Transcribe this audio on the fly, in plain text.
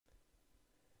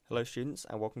Hello students,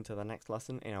 and welcome to the next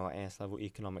lesson in our AS level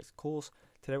economics course.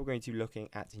 Today we're going to be looking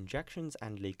at injections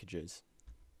and leakages.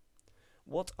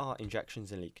 What are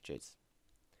injections and leakages?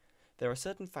 There are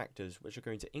certain factors which are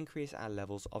going to increase our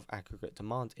levels of aggregate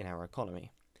demand in our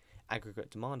economy.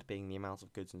 Aggregate demand being the amount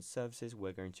of goods and services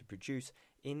we're going to produce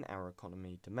in our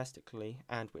economy domestically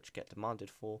and which get demanded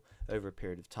for over a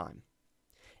period of time.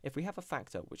 If we have a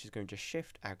factor which is going to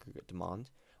shift aggregate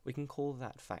demand, we can call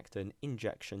that factor an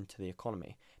injection to the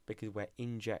economy because we're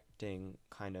injecting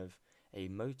kind of a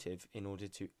motive in order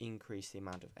to increase the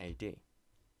amount of AD.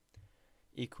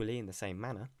 Equally, in the same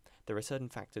manner, there are certain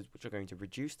factors which are going to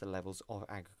reduce the levels of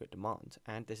aggregate demand,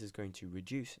 and this is going to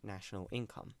reduce national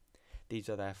income. These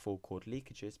are therefore called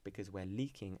leakages because we're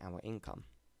leaking our income.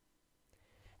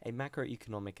 A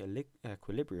macroeconomic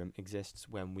equilibrium exists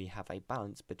when we have a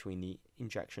balance between the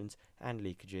injections and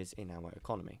leakages in our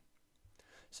economy.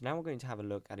 So now we're going to have a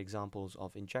look at examples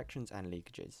of injections and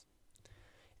leakages.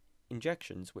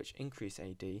 Injections which increase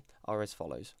AD are as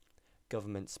follows: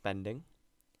 government spending,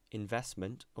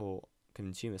 investment or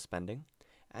consumer spending,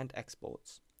 and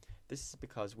exports. This is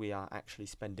because we are actually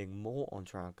spending more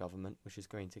onto our government, which is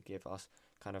going to give us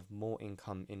kind of more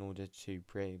income in order to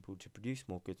be able to produce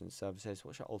more goods and services,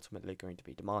 which are ultimately going to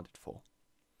be demanded for.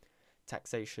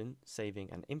 Taxation, saving,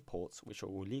 and imports, which are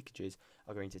all leakages,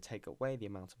 are going to take away the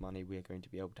amount of money we are going to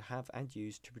be able to have and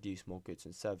use to produce more goods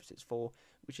and services for,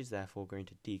 which is therefore going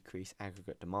to decrease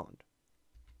aggregate demand.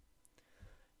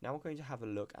 Now we're going to have a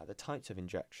look at the types of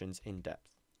injections in depth.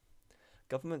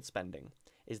 Government spending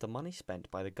is the money spent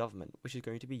by the government which is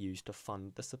going to be used to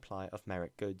fund the supply of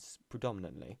merit goods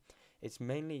predominantly. It's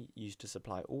mainly used to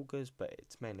supply all goods, but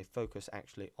it's mainly focused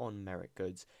actually on merit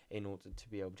goods in order to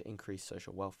be able to increase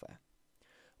social welfare.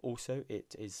 Also,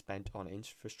 it is spent on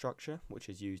infrastructure, which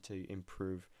is used to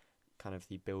improve kind of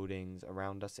the buildings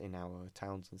around us in our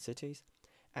towns and cities,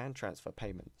 and transfer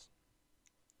payments.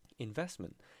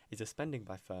 Investment is a spending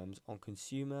by firms on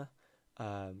consumer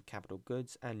capital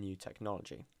goods and new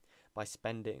technology.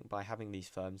 By having these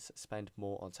firms spend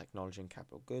more on technology and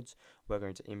capital goods, we're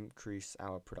going to increase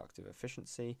our productive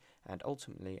efficiency, and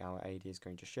ultimately our AD is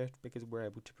going to shift because we're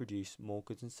able to produce more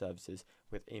goods and services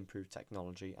with improved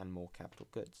technology and more capital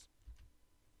goods.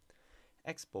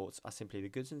 Exports are simply the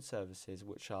goods and services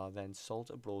which are then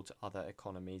sold abroad to other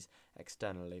economies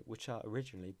externally, which are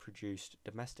originally produced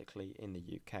domestically in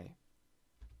the UK.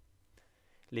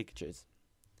 Leakages.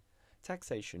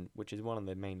 Taxation, which is one of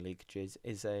the main leakages,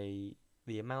 is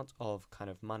the amount of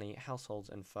kind of money households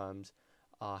and firms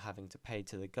are having to pay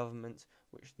to the government,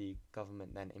 which the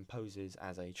government then imposes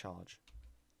as a charge.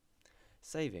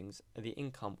 Savings are the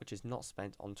income which is not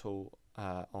spent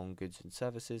on goods and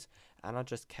services and are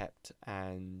just kept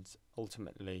and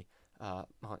ultimately are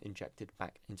injected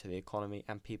back into the economy,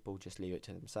 and people just leave it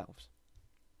to themselves.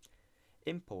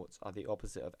 Imports are the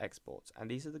opposite of exports, and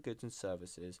these are the goods and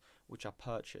services which are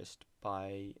purchased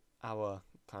by our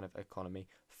kind of economy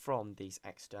from these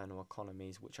external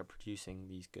economies which are producing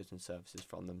these goods and services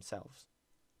from themselves.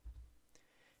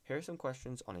 Here are some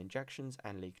questions on injections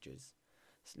and leakages.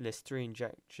 List 3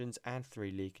 injections and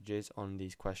 3 leakages on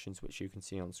these questions which you can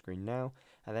see on screen now,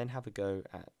 and then have a go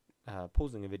at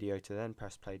pausing the video to then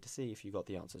press play to see if you got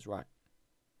the answers right.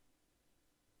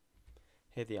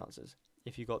 Here are the answers.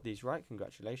 If you got these right,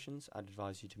 congratulations. I'd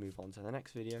advise you to move on to the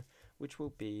next video, which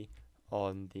will be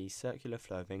on the circular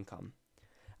flow of income.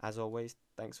 As always,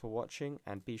 thanks for watching,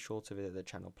 and be sure to visit the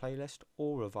channel playlist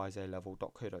or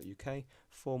revisealevel.co.uk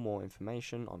for more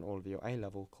information on all of your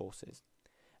A-level courses.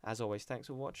 As always, thanks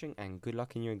for watching and good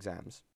luck in your exams.